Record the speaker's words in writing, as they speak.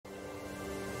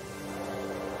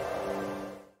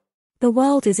The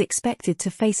world is expected to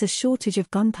face a shortage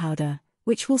of gunpowder,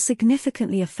 which will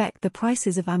significantly affect the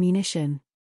prices of ammunition.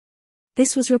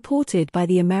 This was reported by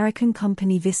the American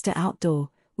company Vista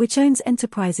Outdoor, which owns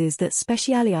enterprises that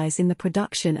specialize in the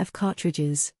production of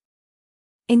cartridges.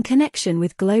 In connection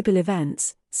with global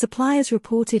events, suppliers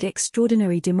reported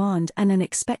extraordinary demand and an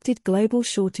expected global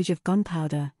shortage of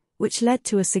gunpowder, which led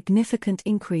to a significant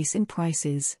increase in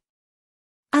prices.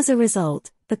 As a result,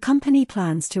 the company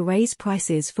plans to raise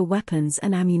prices for weapons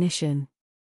and ammunition.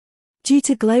 Due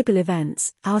to global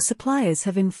events, our suppliers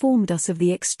have informed us of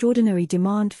the extraordinary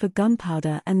demand for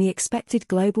gunpowder and the expected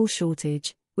global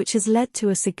shortage, which has led to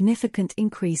a significant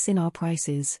increase in our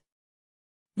prices.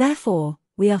 Therefore,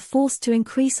 we are forced to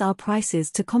increase our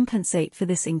prices to compensate for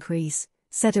this increase,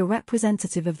 said a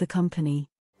representative of the company.